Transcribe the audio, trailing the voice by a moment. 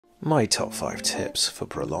My top 5 tips for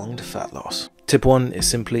prolonged fat loss. Tip 1 is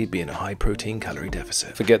simply be in a high protein calorie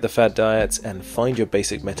deficit. Forget the fad diets and find your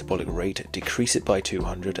basic metabolic rate, decrease it by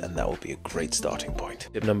 200, and that will be a great starting point.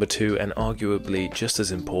 Tip number 2, and arguably just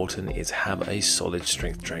as important, is have a solid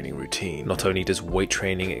strength training routine. Not only does weight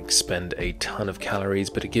training expend a ton of calories,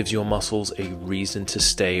 but it gives your muscles a reason to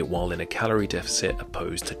stay while in a calorie deficit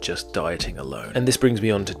opposed to just dieting alone. And this brings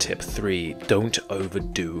me on to tip 3, don't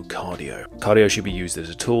overdo cardio. Cardio should be used as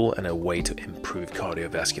a tool and a way to improve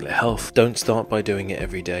cardiovascular health. Don't start by doing it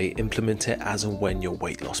every day, implement it as and when your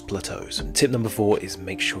weight loss plateaus. And tip number 4 is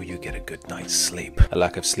make sure you get a good night's sleep. A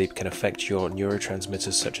lack of sleep can affect your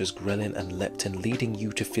neurotransmitters such as ghrelin and leptin, leading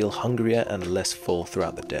you to feel hungrier and less full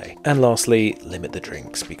throughout the day. And lastly, limit the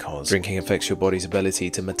drinks, because drinking affects your body's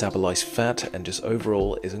ability to metabolize fat and just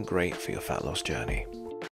overall isn't great for your fat loss journey.